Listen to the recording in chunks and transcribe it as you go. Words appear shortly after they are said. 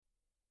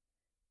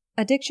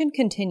Addiction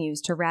continues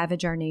to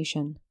ravage our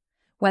nation.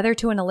 Whether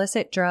to an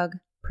illicit drug,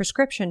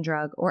 prescription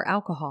drug, or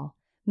alcohol,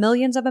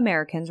 millions of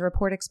Americans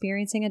report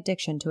experiencing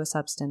addiction to a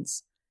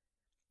substance.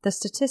 The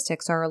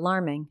statistics are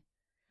alarming.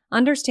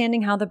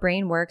 Understanding how the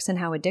brain works and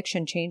how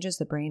addiction changes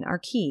the brain are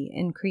key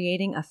in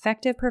creating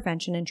effective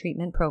prevention and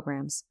treatment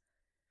programs.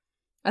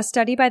 A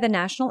study by the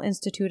National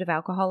Institute of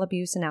Alcohol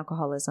Abuse and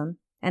Alcoholism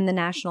and the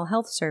National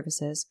Health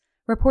Services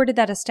reported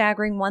that a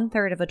staggering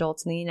 1/3 of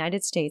adults in the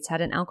United States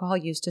had an alcohol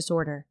use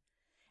disorder,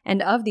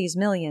 and of these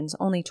millions,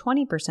 only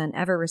 20%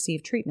 ever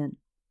received treatment.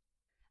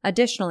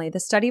 Additionally, the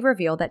study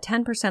revealed that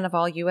 10% of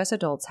all U.S.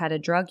 adults had a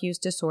drug use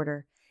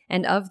disorder,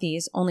 and of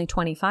these, only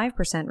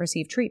 25%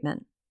 received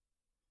treatment.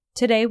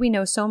 Today, we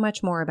know so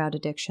much more about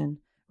addiction,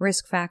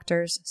 risk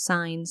factors,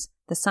 signs,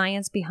 the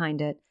science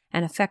behind it,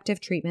 and effective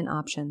treatment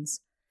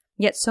options.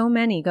 Yet so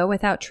many go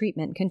without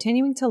treatment,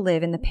 continuing to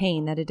live in the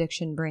pain that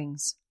addiction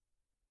brings.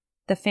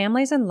 The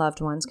families and loved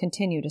ones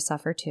continue to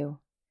suffer too.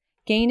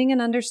 Gaining an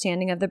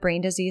understanding of the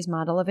brain disease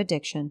model of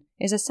addiction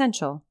is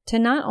essential to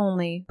not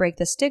only break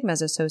the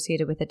stigmas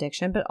associated with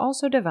addiction, but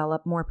also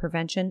develop more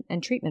prevention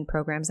and treatment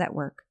programs that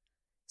work.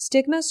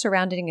 Stigmas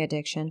surrounding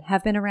addiction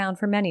have been around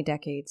for many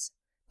decades.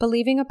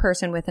 Believing a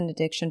person with an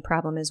addiction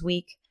problem is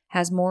weak,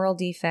 has moral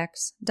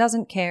defects,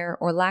 doesn't care,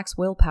 or lacks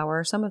willpower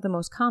are some of the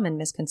most common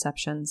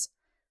misconceptions.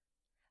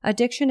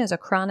 Addiction is a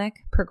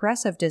chronic,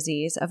 progressive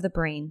disease of the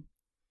brain.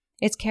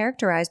 It's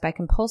characterized by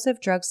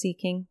compulsive drug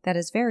seeking that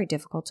is very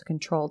difficult to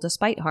control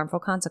despite harmful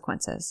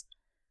consequences.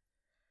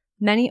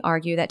 Many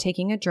argue that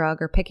taking a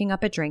drug or picking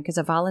up a drink is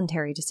a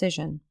voluntary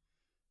decision.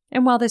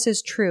 And while this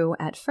is true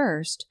at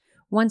first,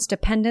 once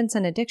dependence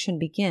and addiction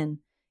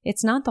begin,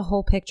 it's not the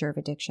whole picture of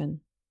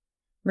addiction.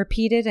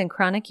 Repeated and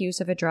chronic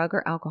use of a drug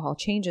or alcohol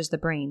changes the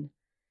brain.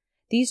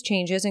 These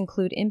changes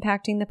include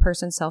impacting the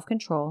person's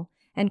self-control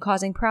and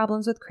causing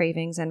problems with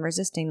cravings and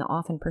resisting the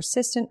often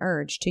persistent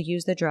urge to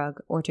use the drug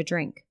or to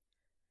drink.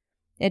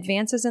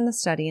 Advances in the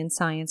study and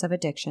science of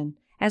addiction,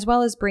 as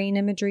well as brain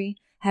imagery,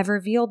 have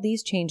revealed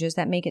these changes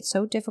that make it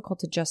so difficult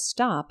to just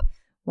stop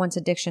once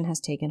addiction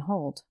has taken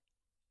hold.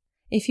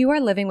 If you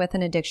are living with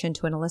an addiction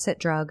to an illicit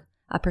drug,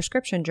 a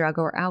prescription drug,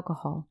 or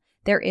alcohol,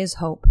 there is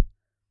hope.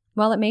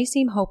 While it may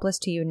seem hopeless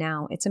to you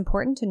now, it's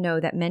important to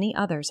know that many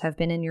others have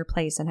been in your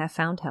place and have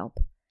found help.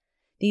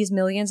 These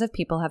millions of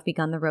people have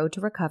begun the road to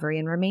recovery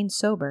and remain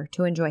sober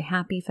to enjoy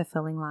happy,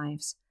 fulfilling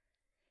lives.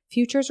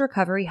 Futures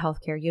Recovery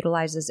Healthcare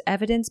utilizes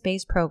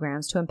evidence-based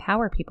programs to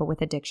empower people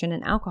with addiction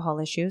and alcohol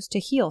issues to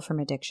heal from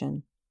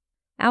addiction.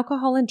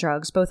 Alcohol and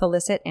drugs, both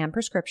illicit and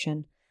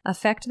prescription,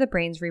 affect the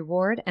brain's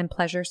reward and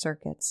pleasure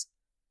circuits.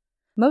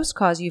 Most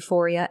cause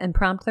euphoria and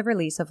prompt the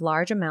release of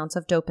large amounts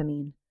of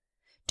dopamine.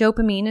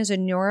 Dopamine is a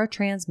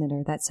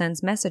neurotransmitter that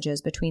sends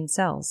messages between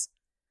cells.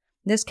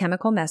 This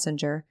chemical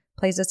messenger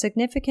plays a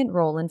significant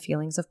role in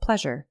feelings of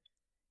pleasure.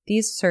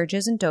 These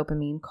surges in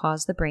dopamine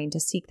cause the brain to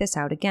seek this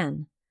out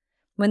again.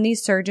 When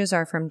these surges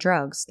are from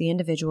drugs, the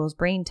individual's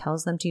brain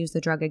tells them to use the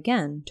drug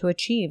again to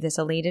achieve this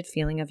elated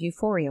feeling of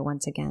euphoria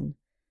once again.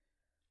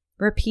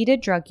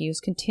 Repeated drug use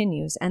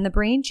continues, and the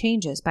brain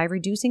changes by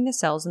reducing the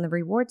cells in the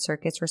reward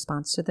circuit's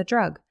response to the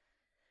drug.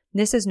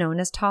 This is known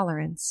as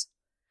tolerance.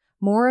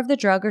 More of the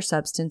drug or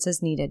substance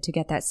is needed to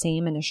get that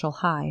same initial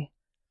high.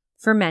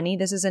 For many,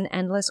 this is an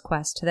endless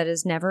quest that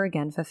is never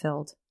again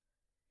fulfilled.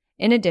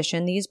 In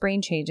addition, these brain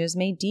changes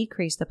may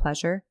decrease the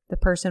pleasure the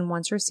person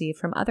once received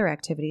from other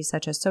activities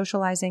such as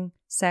socializing,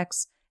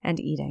 sex, and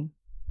eating.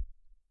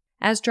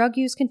 As drug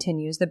use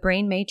continues, the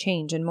brain may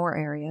change in more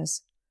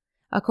areas.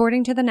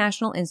 According to the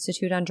National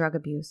Institute on Drug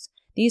Abuse,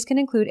 these can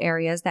include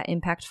areas that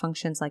impact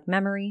functions like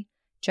memory,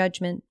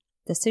 judgment,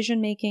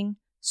 decision-making,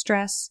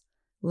 stress,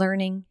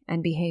 learning,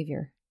 and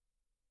behavior.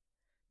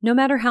 No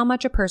matter how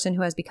much a person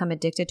who has become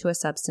addicted to a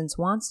substance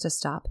wants to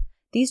stop,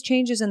 these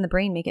changes in the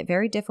brain make it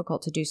very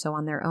difficult to do so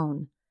on their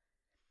own.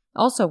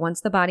 Also,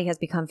 once the body has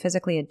become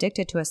physically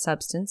addicted to a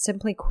substance,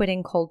 simply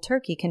quitting cold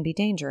turkey can be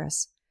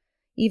dangerous,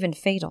 even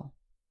fatal.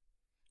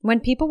 When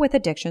people with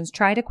addictions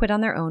try to quit on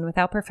their own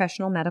without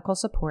professional medical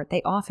support,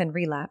 they often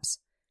relapse.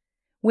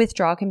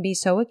 Withdrawal can be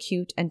so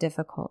acute and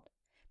difficult.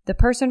 The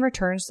person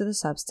returns to the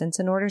substance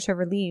in order to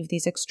relieve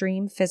these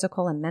extreme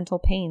physical and mental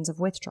pains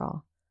of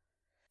withdrawal.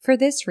 For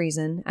this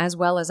reason, as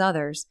well as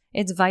others,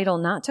 it's vital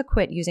not to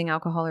quit using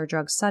alcohol or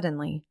drugs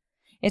suddenly.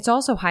 It's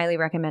also highly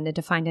recommended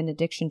to find an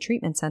addiction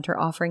treatment center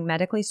offering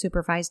medically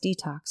supervised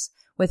detox,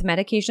 with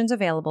medications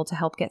available to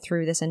help get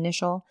through this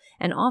initial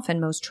and often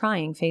most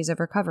trying phase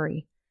of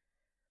recovery.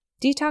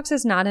 Detox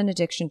is not an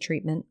addiction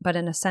treatment, but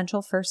an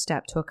essential first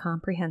step to a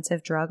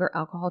comprehensive drug or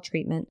alcohol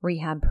treatment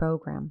rehab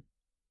program.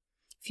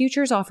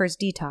 Futures offers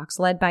detox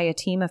led by a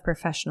team of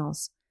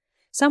professionals,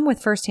 some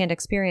with firsthand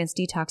experience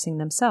detoxing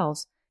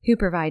themselves, who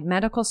provide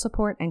medical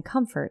support and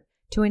comfort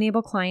to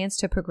enable clients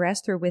to progress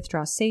through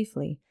withdrawal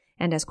safely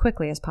and as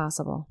quickly as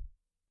possible.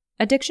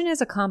 Addiction is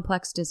a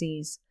complex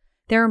disease.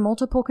 There are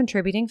multiple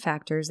contributing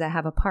factors that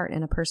have a part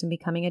in a person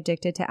becoming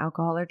addicted to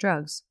alcohol or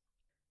drugs.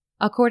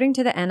 According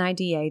to the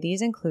NIDA,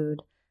 these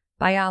include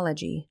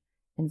biology,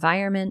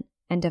 environment,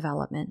 and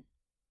development.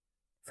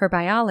 For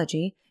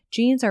biology,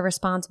 Genes are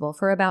responsible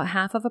for about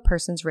half of a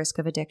person's risk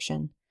of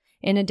addiction.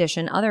 In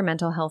addition, other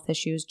mental health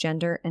issues,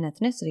 gender, and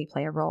ethnicity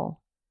play a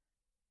role.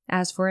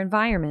 As for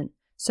environment,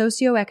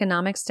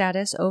 socioeconomic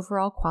status,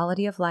 overall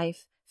quality of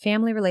life,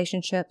 family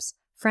relationships,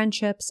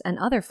 friendships, and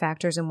other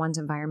factors in one's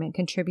environment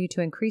contribute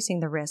to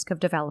increasing the risk of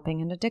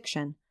developing an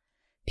addiction.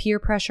 Peer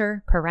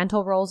pressure,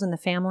 parental roles in the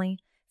family,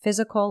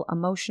 physical,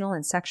 emotional,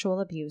 and sexual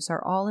abuse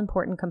are all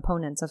important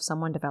components of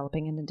someone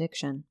developing an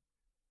addiction.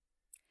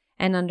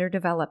 And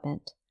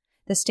underdevelopment.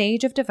 The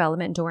stage of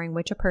development during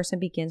which a person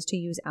begins to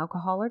use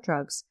alcohol or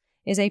drugs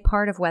is a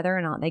part of whether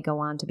or not they go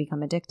on to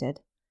become addicted.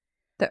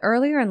 The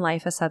earlier in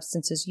life a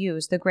substance is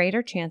used, the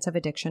greater chance of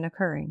addiction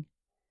occurring.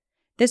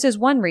 This is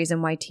one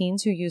reason why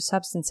teens who use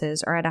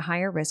substances are at a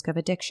higher risk of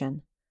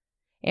addiction.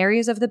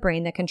 Areas of the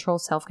brain that control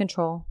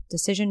self-control,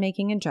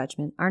 decision-making, and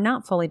judgment are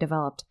not fully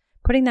developed,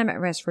 putting them at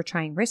risk for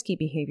trying risky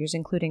behaviors,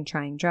 including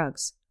trying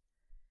drugs.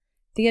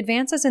 The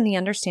advances in the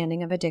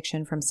understanding of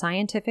addiction from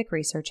scientific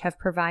research have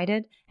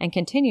provided and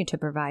continue to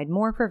provide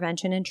more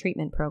prevention and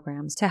treatment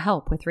programs to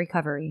help with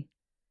recovery.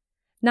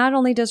 Not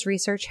only does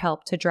research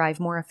help to drive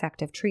more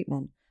effective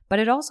treatment, but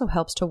it also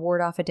helps to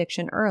ward off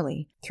addiction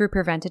early through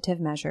preventative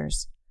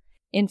measures.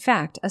 In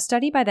fact, a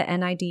study by the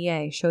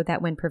NIDA showed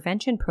that when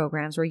prevention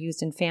programs were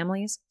used in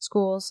families,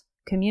 schools,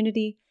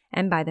 community,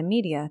 and by the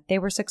media, they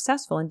were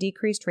successful in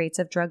decreased rates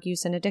of drug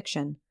use and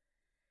addiction.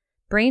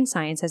 Brain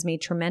science has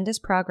made tremendous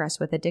progress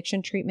with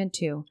addiction treatment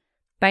too,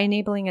 by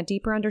enabling a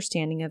deeper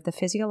understanding of the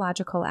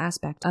physiological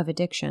aspect of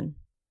addiction.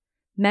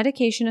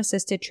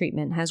 Medication-assisted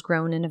treatment has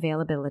grown in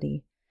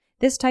availability.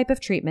 This type of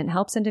treatment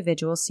helps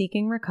individuals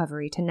seeking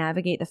recovery to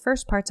navigate the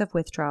first parts of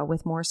withdrawal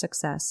with more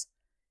success.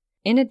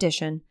 In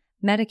addition,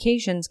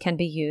 medications can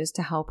be used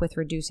to help with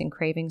reducing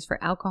cravings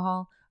for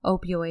alcohol,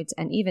 opioids,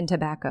 and even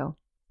tobacco.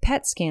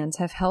 PET scans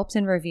have helped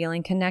in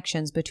revealing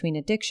connections between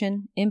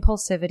addiction,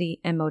 impulsivity,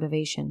 and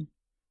motivation.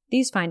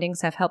 These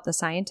findings have helped the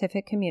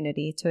scientific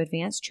community to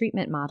advance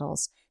treatment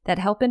models that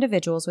help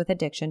individuals with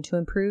addiction to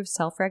improve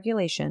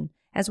self-regulation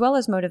as well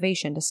as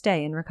motivation to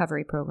stay in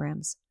recovery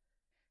programs.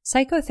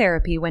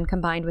 Psychotherapy, when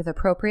combined with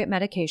appropriate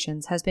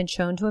medications, has been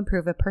shown to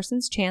improve a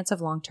person's chance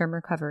of long-term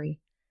recovery.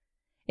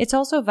 It's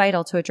also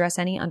vital to address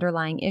any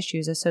underlying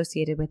issues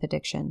associated with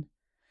addiction.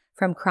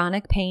 From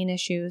chronic pain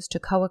issues to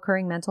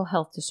co-occurring mental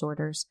health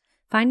disorders,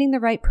 finding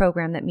the right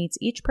program that meets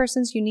each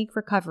person's unique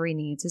recovery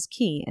needs is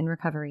key in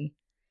recovery.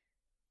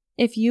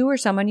 If you or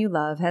someone you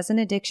love has an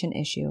addiction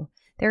issue,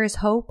 there is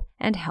hope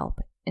and help,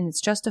 and it's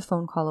just a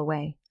phone call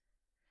away.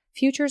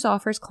 Futures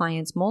offers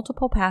clients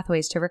multiple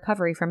pathways to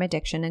recovery from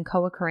addiction and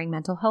co-occurring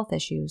mental health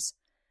issues.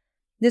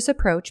 This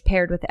approach,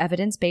 paired with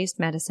evidence-based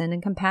medicine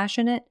and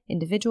compassionate,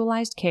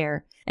 individualized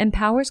care,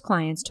 empowers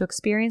clients to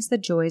experience the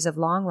joys of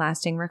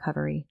long-lasting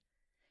recovery.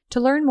 To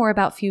learn more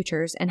about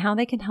Futures and how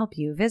they can help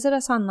you, visit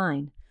us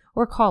online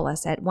or call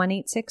us at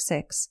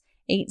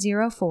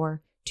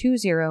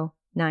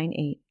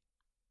 1-866-804-2098.